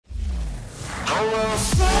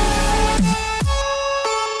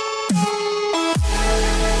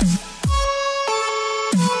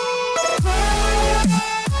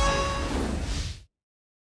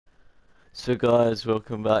So guys,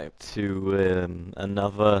 welcome back to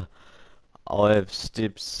another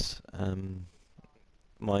stibbs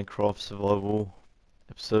Minecraft survival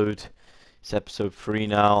episode. It's episode 3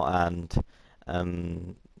 now,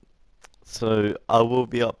 and so I will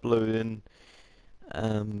be uploading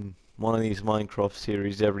one of these Minecraft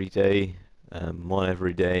series every day, one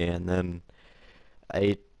every day, and then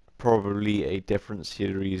probably a different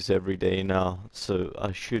series every day now. So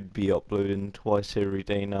I should be uploading twice every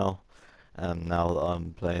day now. Now that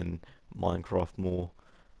I'm playing Minecraft more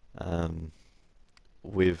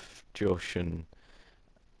with Josh and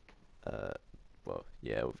well,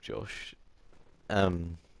 yeah, with Josh.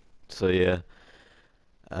 So yeah,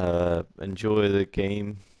 enjoy the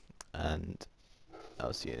game, and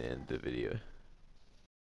I'll see you at the end of the video.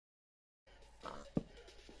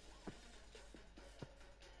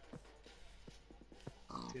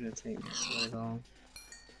 It's gonna take me so long.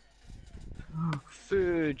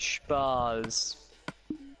 Food bars.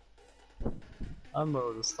 I'm where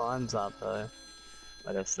all the slimes at though.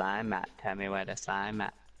 Where the slime at? Tell me where the slime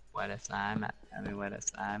at. Where the slime at? Tell me where the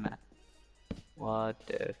slime at. What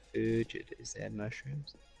the food is there?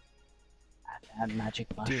 Mushrooms? I've had magic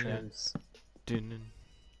mushrooms. Dun,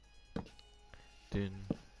 dun,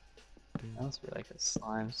 That must be like a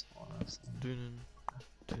slime spawn or something. dun,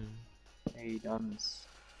 dun. Hey, duns.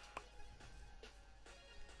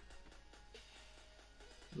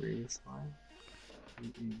 Really slime?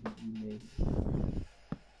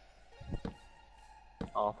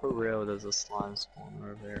 Oh, for real, there's a slime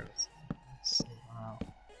spawner over there. Wow.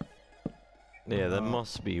 Yeah, there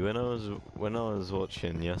must be. When I was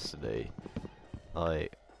watching yesterday, I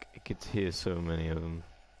could hear so many of them.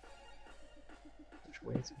 Which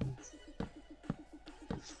way is it?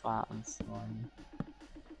 It's fat and slimy.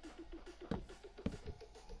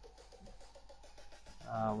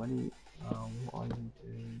 What are you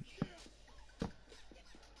doing?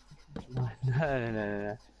 No.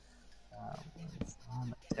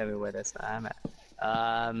 Tell me where the slime at.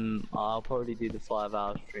 I'll probably do the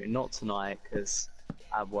 5-hour stream. Not tonight, because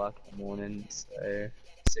I have work in the morning, so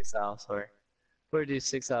 6 hours, sorry. Probably do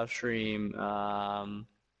 6-hour stream,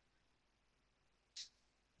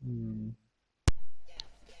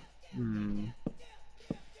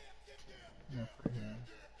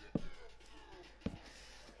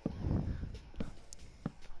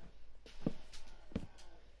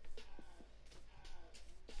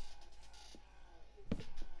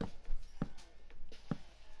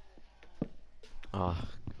 Ah,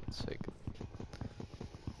 God's sake.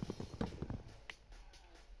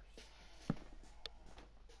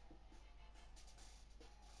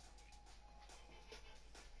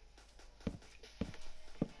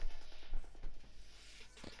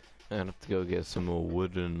 I'm gonna have to go get some more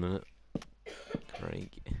wood in a minute.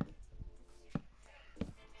 Cranky.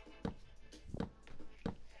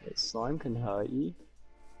 slime can hurt you.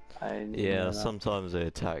 Yeah, sometimes they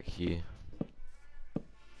attack you.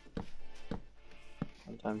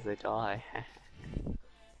 Sometimes they die.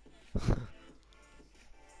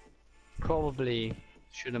 Probably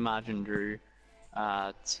should imagine Drew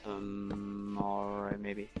tomorrow,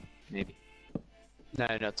 maybe. No,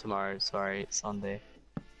 not tomorrow, sorry, Sunday.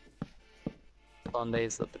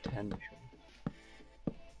 Sunday's the potential.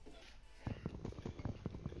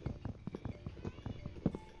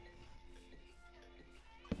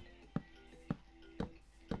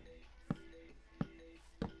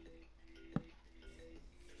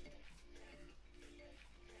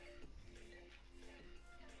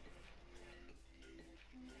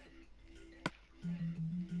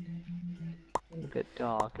 A bit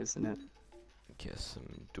dark, isn't it? Get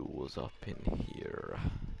some doors up in here.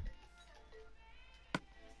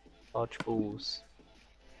 Large balls.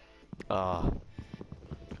 Ah.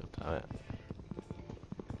 God damn it.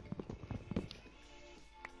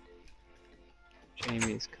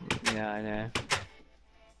 Jamie's coming. Yeah, I know.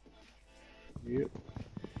 Yep.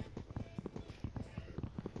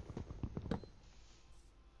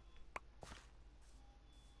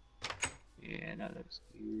 Yeah, no, that's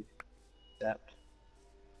good. Depth.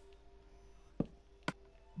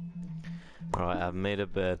 Alright, I've made a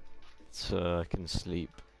bed so I can sleep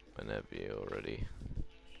whenever you're ready.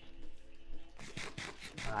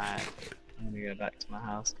 Alright, I'm gonna go back to my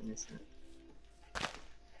house, give me a sec.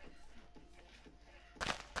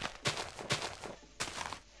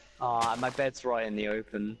 Ah, my bed's right in the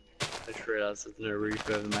open. I just realised there's no roof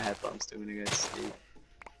over my head, but I'm still gonna go to sleep.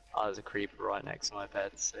 Oh, there's a creeper right next to my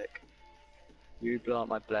bed, sick. You blow up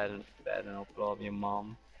my bed and I'll blow up your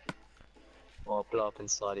mom. Or I'll blow up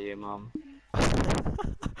inside of your mom.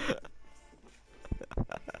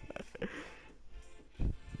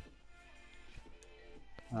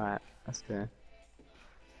 Alright, let's go.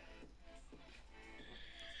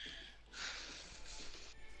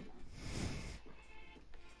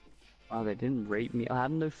 Oh, they didn't rape me. I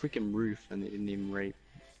had no freaking roof and they didn't even rape.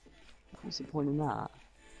 What's the point in that?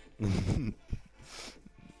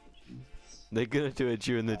 They're gonna do it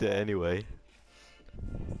during the day anyway.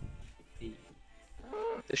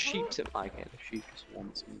 The sheep's in my game. The sheep just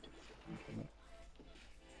wants me to freaking kill it.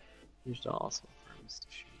 You're just asking for Mr.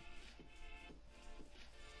 Sheep.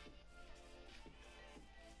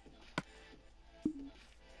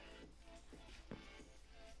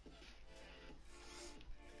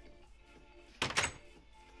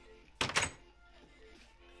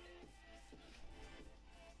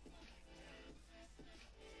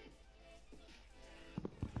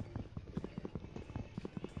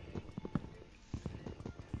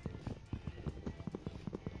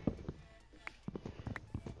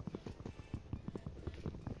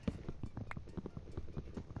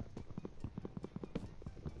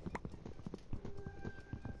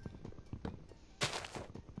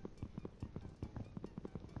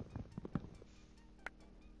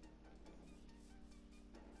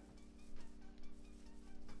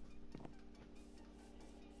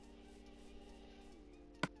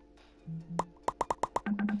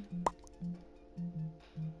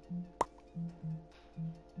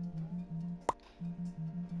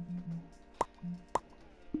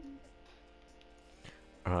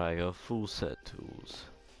 Alright, I got a full set of tools.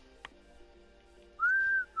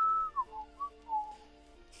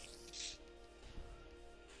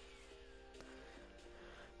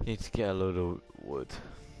 Need to get a load of wood.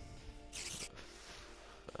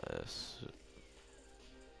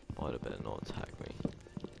 Might have better not attack me.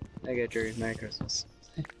 I get Drew. Merry Christmas.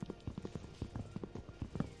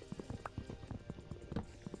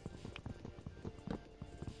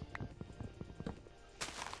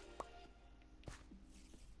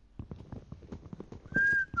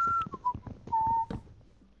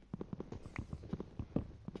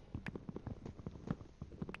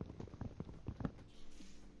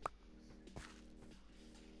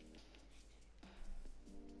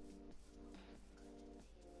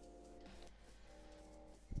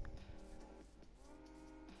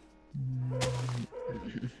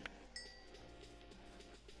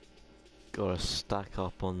 Gotta stack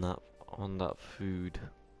up on that food.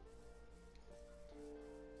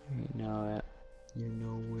 You know it. You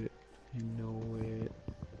know it. You know it.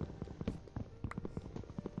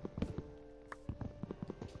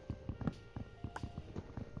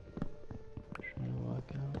 Trying to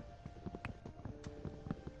work out.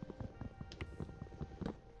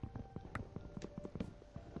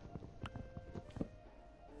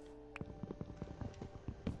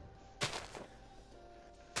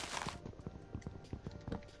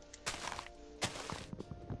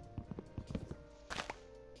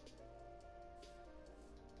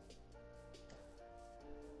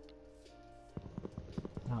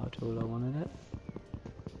 How tall I wanted it.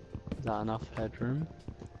 Is that enough headroom?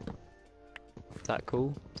 Is that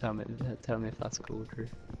cool? Tell me if that's cool, Drew.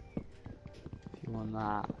 If you want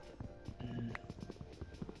that.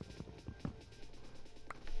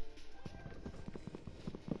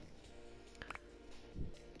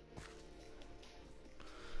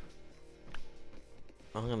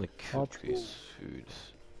 I'm gonna cook That's these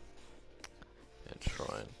foods. Yeah,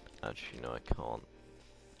 try and actually no I can't.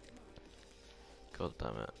 God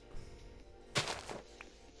damn it.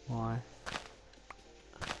 Why?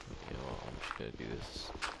 Okay, well, I'm just gonna do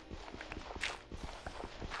this.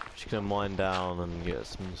 I'm just gonna mine down and get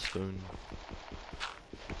some stone.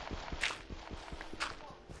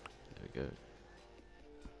 There we go.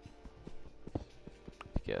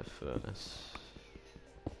 Get a furnace.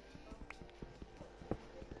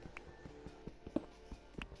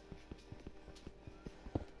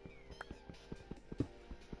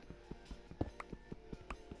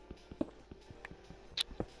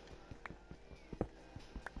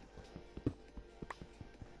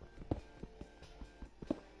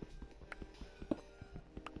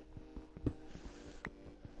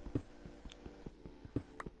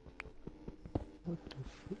 What the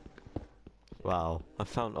fuck? Wow, I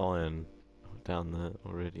found iron down there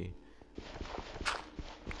already.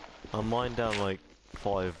 I mined down like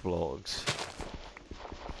 5 blocks.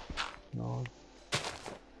 No.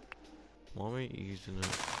 Why am I using it?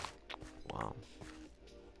 Wow.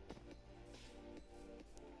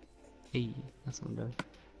 Hey, that's what I'm doing.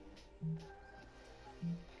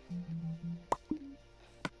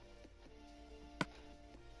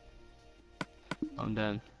 I'm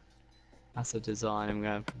done. That's the design I'm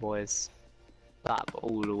going for, boys. That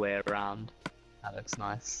all the way around. That looks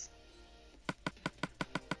nice.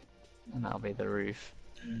 And that'll be the roof.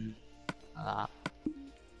 Like that.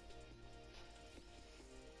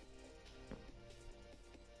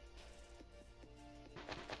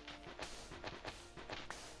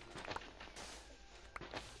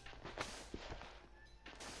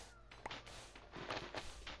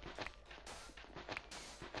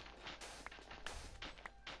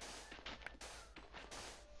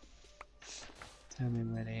 Tell me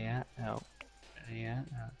where they at. Oh, where they at?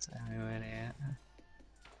 Oh, tell me where they at.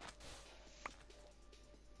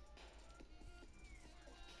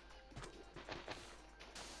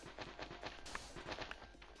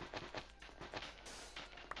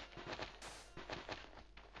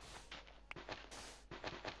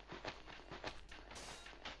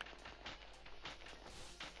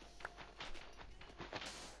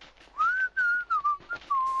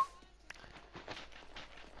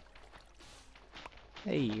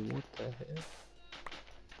 Hey, what the hell?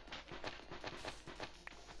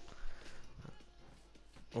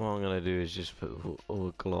 What I'm gonna do is just put all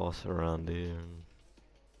the glass around here and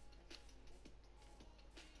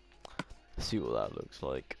see what that looks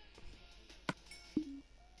like.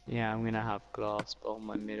 Yeah, I'm gonna have glass on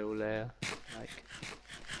my middle layer. Like,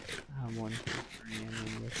 I have 1, 2, 3, and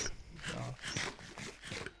then this glass.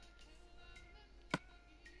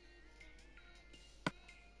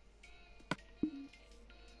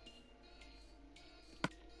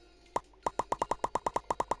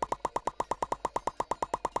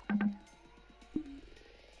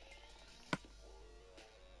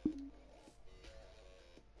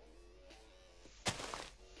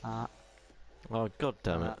 Oh, god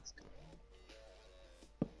damn it. That's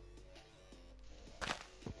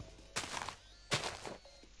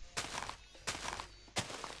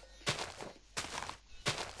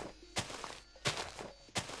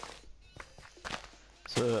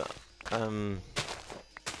So, I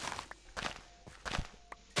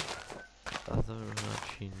don't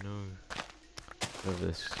actually know if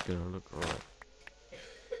this is gonna look right.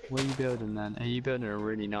 What are you building then? Are you building a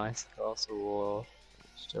really nice castle or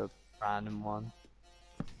just a random one?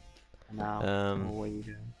 For now, or what are you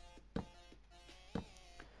doing?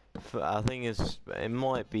 I think it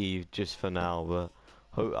might be just for now, but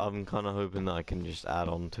I'm kind of hoping that I can just add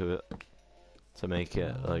on to it to make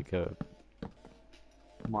it like a.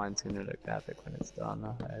 Mine's gonna look epic when it's done,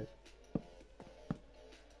 I hope.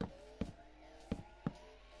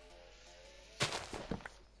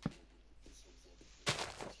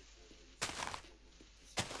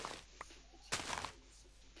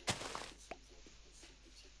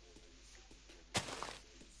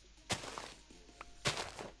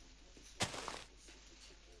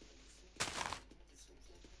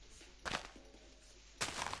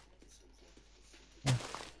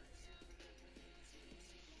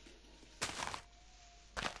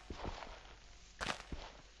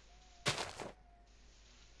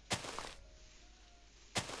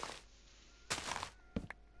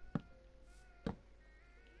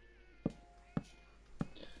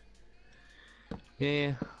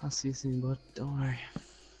 Yeah, I'll see you soon, bud. Don't worry.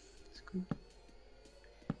 It's cool.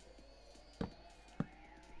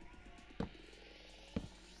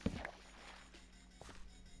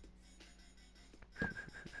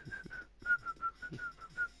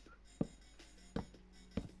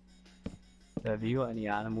 Have you got any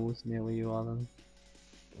animals near where you are then?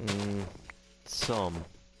 Some,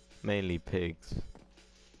 mainly pigs.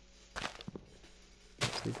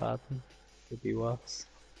 Not too bad then. Could be worse.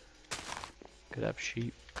 Could have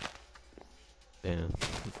sheep. Yeah.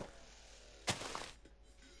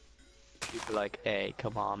 Sheep are like, hey,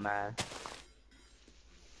 come on, man.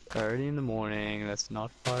 Early in the morning, let's not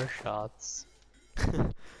fire shots.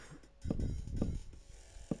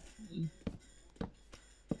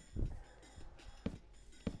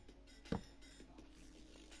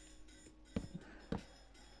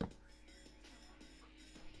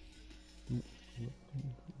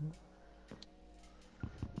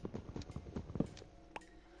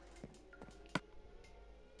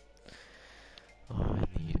 Oh, I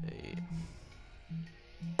need a.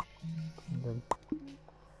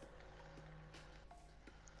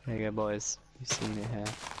 There you go, boys. You've seen it here.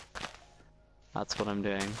 That's what I'm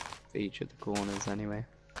doing for each of the corners, anyway.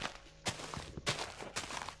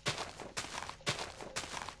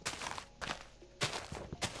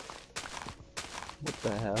 What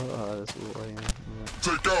the hell? Oh, that's water. Yeah.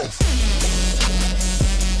 Take off!